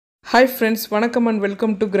Hi friends, வணக்கம் and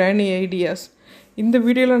welcome to Granny Ideas. இந்த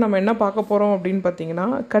வீடியோல நம்ம என்ன பார்க்க போறோம் அப்படினு பாத்தீங்கன்னா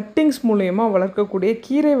கட்டிங்ஸ் மூலமா வளர்க்கக்கூடிய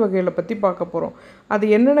கீரை வகைகளை பத்தி பார்க்க போறோம். அது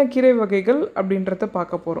என்னென்ன கீரை வகைகள் அப்படின்றத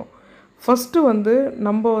பார்க்க போறோம். ஃபர்ஸ்ட்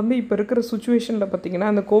நம்ம இப்ப இருக்கிற சிச்சுவேஷன்ல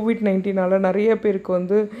பாத்தீங்கன்னா அந்த COVID-19னால நிறைய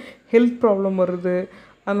பேருக்கு ஹெல்த் ப்ராப்ளம் வருது.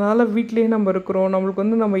 அதனால வீட்லயே நம்ம இருக்கிறோம்.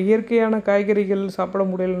 நமக்கு நம்ம இயற்கையான காய்கறிகள் சாப்பிட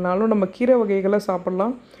முடியலனாலும் நம்ம கீரை வகைகளை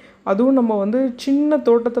சாப்பிடலாம். அதுவும் நம்ம சின்ன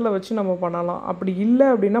தோட்டத்தில் வச்சு நம்ம பண்ணலாம். அப்படி இல்லை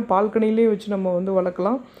அப்படின்னா பால்கனிலே வச்சு நம்ம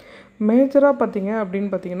வளர்க்கலாம். மேஜராக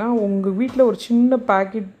பார்த்தீங்கன்னா உங்கள் வீட்டில் ஒரு சின்ன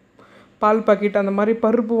பாக்கெட் பால் பாக்கெட் அந்த மாதிரி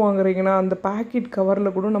பருப்பு வாங்குறீங்கன்னா அந்த பாக்கெட்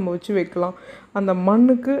கவரில் கூட நம்ம வச்சு வைக்கலாம். அந்த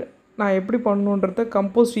மண்ணுக்கு நான் எப்படி பண்ணணுன்றத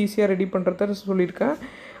கம்போஸ்ட் ஈஸியாக ரெடி பண்ணுறத சொல்லியிருக்கேன்.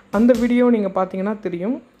 அந்த வீடியோ நீங்கள் பார்த்தீங்கன்னா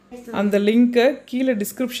தெரியும். அந்த லிங்க்கை கீழே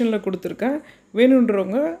டிஸ்கிரிப்ஷனில் கொடுத்துருக்கேன்.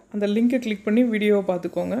 வேணுன்றவங்க அந்த லிங்க்கை கிளிக் பண்ணி வீடியோவை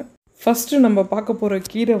பார்த்துக்கோங்க. ஃபஸ்ட்டு நம்ம பார்க்க போகிற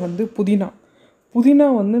கீரை புதினா. புதினா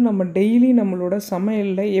நம்ம டெய்லி நம்மளோட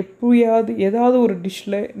சமையலில் எப்போயாவது ஏதாவது ஒரு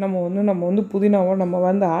டிஷ்ஷில் நம்ம புதினாவை நம்ம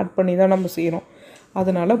ஆட் பண்ணி தான் நம்ம செய்கிறோம்.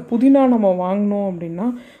 அதனால் புதினா நம்ம வாங்கினோம் அப்படின்னா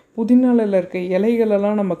புதினாவில் இருக்க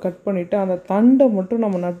இலைகளெல்லாம் நம்ம கட் பண்ணிவிட்டு அந்த தண்டை மட்டும்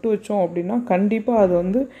நம்ம நட்டு வச்சோம் அப்படின்னா கண்டிப்பாக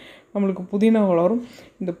அது நம்மளுக்கு புதினா வளரும்.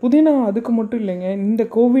 இந்த புதினா அதுக்கு மட்டும் இல்லைங்க. இந்த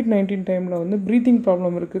COVID-19 டைமில் ப்ரீத்திங்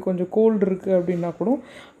ப்ராப்ளம் இருக்குது, கொஞ்சம் கோல்டு இருக்குது அப்படின்னா கூட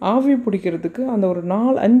ஆவி பிடிக்கிறதுக்கு அந்த ஒரு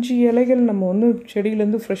 4-5 இலைகள் நம்ம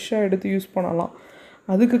செடியிலேருந்து ஃப்ரெஷ்ஷாக எடுத்து யூஸ் பண்ணலாம்.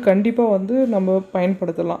 அதுக்கு கண்டிப்பாக நம்ம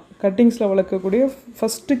பயன்படுத்தலாம். கட்டிங்ஸில் வளர்க்கக்கூடிய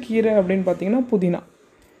ஃபஸ்ட்டு கீரை அப்படின்னு பார்த்திங்கன்னா புதினா.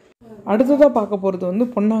 அடுத்ததாக பார்க்க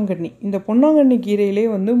போகிறது பொன்னாங்கண்ணி. இந்த பொன்னாங்கண்ணி கீரையிலே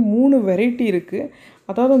 3 வெரைட்டி இருக்குது.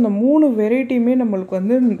 அதாவது அந்த 3 வெரைட்டியுமே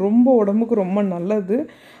நம்மளுக்கு ரொம்ப உடம்புக்கு ரொம்ப நல்லது.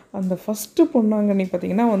 அந்த ஃபஸ்ட்டு பொன்னாங்கண்ணி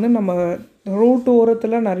பார்த்திங்கன்னா நம்ம ரோட்டு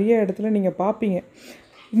ஓரத்தில் நிறைய இடத்துல நீங்கள் பார்ப்பீங்க.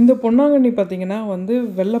 இந்த பொன்னாங்கண்ணி பார்த்திங்கன்னா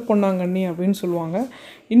வெள்ளை பொன்னாங்கண்ணி அப்படின்னு சொல்லுவாங்க.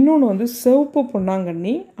 இன்னொன்று சிவப்பு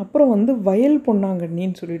பொன்னாங்கண்ணி, அப்புறம் வயல்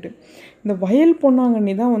பொன்னாங்கண்ணின்னு சொல்லிட்டு. இந்த வயல்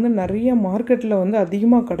பொன்னாங்கண்ணி தான் நிறைய மார்க்கெட்டில்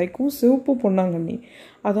அதிகமாக கிடைக்கும். சிவப்பு பொன்னாங்கண்ணி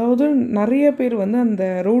அதாவது நிறைய பேர் அந்த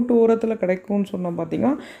ரோட்டு ஓரத்தில் கிடைக்கும்னு சொன்னால்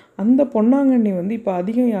பார்த்திங்கன்னா அந்த பொன்னாங்கண்ணி இப்போ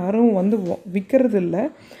அதிகம் யாரும் விற்கிறது இல்லை.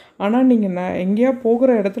 ஆனால் நீங்கள் எங்கேயா போகிற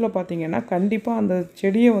இடத்துல பார்த்தீங்கன்னா கண்டிப்பாக அந்த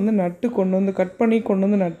செடியை நட்டு கொண்டு கட் பண்ணி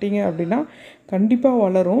கொண்டு நட்டிங்க அப்படின்னா கண்டிப்பாக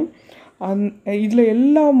வளரும். இதில்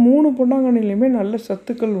எல்லா 3 பொன்னாங்கண்ணிலையுமே நல்ல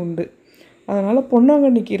சத்துக்கள் உண்டு. அதனால்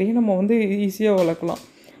பொன்னாங்கண்ணி கீரையை நம்ம ஈஸியாக வளர்க்கலாம்.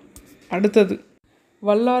 அடுத்தது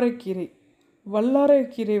வல்லாரைக்கீரை.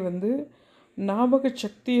 வல்லாரைக்கீரை ஞாபக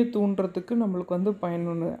சக்தியை தூண்டுறதுக்கு நம்மளுக்கு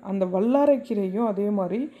பயனுள்ளது. அந்த வல்லாரைக்கீரையும் அதே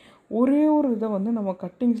மாதிரி ஒரே ஒரு இதை நம்ம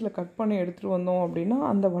கட்டிங்ஸில் கட் பண்ணி எடுத்துகிட்டு வந்தோம் அப்படின்னா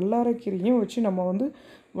அந்த வல்லாரைக்கீரையும் வச்சு நம்ம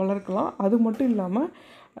வளர்க்கலாம். அது மட்டும் இல்லாமல்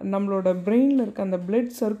நம்மளோட பிரெயினில் இருக்க அந்த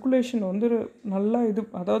பிளட் சர்க்குலேஷன் நல்லா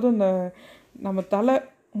அதாவது அந்த நம்ம தலை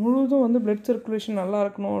முழுதும் பிளட் சர்க்குலேஷன் நல்லா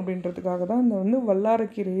இருக்கணும் அப்படின்றதுக்காக தான் இந்த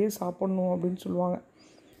வல்லாரைக்கீரையே சாப்பிட்ணும் அப்படின்னு சொல்லுவாங்க.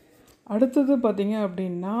 அடுத்தது பார்த்திங்க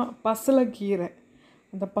அப்படின்னா பசலைக்கீரை.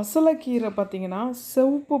 அந்த பசலைக்கீரை பார்த்திங்கன்னா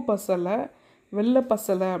சிவப்பு பசலை, வெள்ளை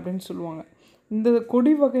பசலை அப்படின்னு சொல்லுவாங்க. இந்த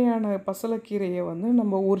கொடி வகையான பசலைக்கீரையை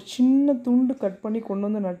நம்ம ஒரு சின்ன துண்டு கட் பண்ணி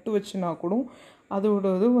கொண்டு நட்டு வச்சுனா கூட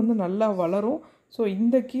அதோட இது நல்லா வளரும். ஸோ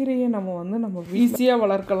இந்த கீரையை நம்ம ஈஸியாக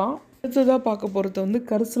வளர்க்கலாம். அடுத்ததாக பார்க்க போகிறது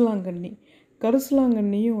கரிசலாங்கண்ணி.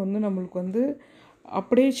 கரிசலாங்கண்ணியும் நம்மளுக்கு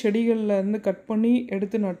அப்படியே செடிகள்லேருந்து கட் பண்ணி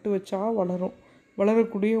எடுத்து நட்டு வச்சா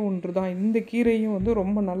வளரக்கூடிய ஒன்று தான். இந்த கீரையும்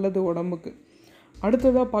ரொம்ப நல்லது உடம்புக்கு.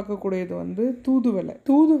 அடுத்ததாக பார்க்கக்கூடியது தூதுவளை.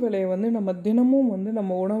 தூதுவளையை நம்ம தினமும்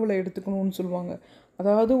நம்ம உணவில் எடுத்துக்கணும்னு சொல்லுவாங்க.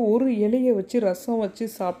 அதாவது ஒரு இலையை வச்சு ரசம் வச்சு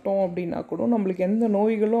சாப்பிட்டோம் அப்படின்னா கூட நம்மளுக்கு எந்த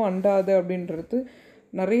நோய்களும் அண்டாது அப்படின்றது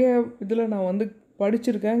நிறைய இதில் நான்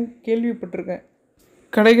படிச்சிருக்கேன், கேள்விப்பட்டிருக்கேன்.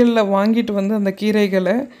 கடைகளில் வாங்கிட்டு அந்த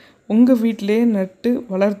கீரைகளை உங்கள் வீட்டிலே நட்டு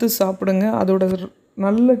வளர்த்து சாப்பிடுங்க. அதோட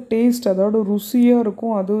நல்ல டேஸ்ட், அதோட ருசியாக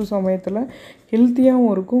இருக்கும். அதுவும் சமயத்தில்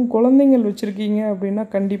ஹெல்த்தியாகவும் இருக்கும். குழந்தைங்கள் வச்சுருக்கீங்க அப்படின்னா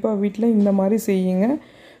கண்டிப்பாக வீட்டில் இந்த மாதிரி செய்யுங்க.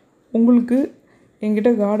 உங்களுக்கு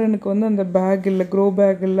எங்கிட்ட கார்டனுக்கு அந்த பேக் இல்லை, க்ரோ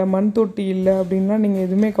பேக் இல்லை, மண் தொட்டி இல்லை அப்படின்னா நீங்கள்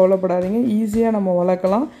எதுவுமே கவலைப்படாதீங்க. ஈஸியாக நம்ம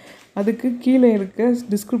வளர்க்கலாம். அதுக்கு கீழே இருக்க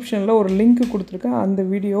டிஸ்கிரிப்ஷனில் ஒரு லிங்க் கொடுத்துருக்கேன். அந்த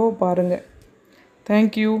வீடியோவை பாருங்கள்.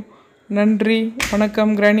 தேங்க்யூ, நன்றி,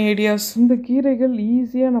 வணக்கம். Granny ideas. இந்த கீரைகள்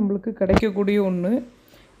ஈஸியாக நம்மளுக்கு கிடைக்கக்கூடிய ஒன்று.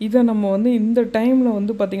 இதை நம்ம இந்த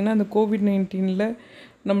டைமில் பார்த்திங்கன்னா இந்த COVID-19ல்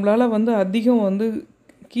நம்மளால் அதிகம்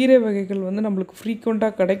கீரை வகைகள் நம்மளுக்கு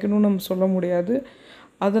ஃப்ரீக்வெண்ட்டாக கிடைக்கணும்னு நம்ம சொல்ல முடியாது.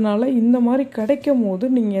 அதனால் இந்த மாதிரி கிடைக்கும் போது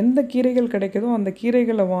நீங்கள் எந்த கீரைகள் கிடைக்குதோ அந்த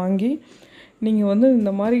கீரைகளை வாங்கி நீங்கள்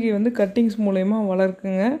இந்த மாதிரி கட்டிங்ஸ் மூலயமா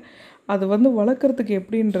வளர்க்குங்க. அது வளர்க்குறதுக்கு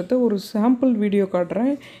எப்படின்றத ஒரு சாம்பிள் வீடியோ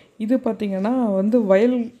காட்டுறேன். இது பார்த்திங்கன்னா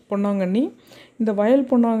வயல் பொன்னாங்கண்ணி. இந்த வயல்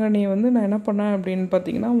பொன்னாங்கண்ணியை நான் என்ன பண்ணேன் அப்படின்னு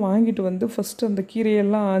பார்த்திங்கன்னா வாங்கிட்டு ஃபஸ்ட்டு அந்த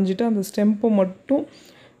கீரையெல்லாம் ஆஞ்சிட்டு அந்த ஸ்டெம்பை மட்டும்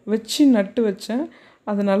வச்சு நட்டு வச்சேன்.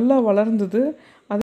 அது நல்லா வளர்ந்தது.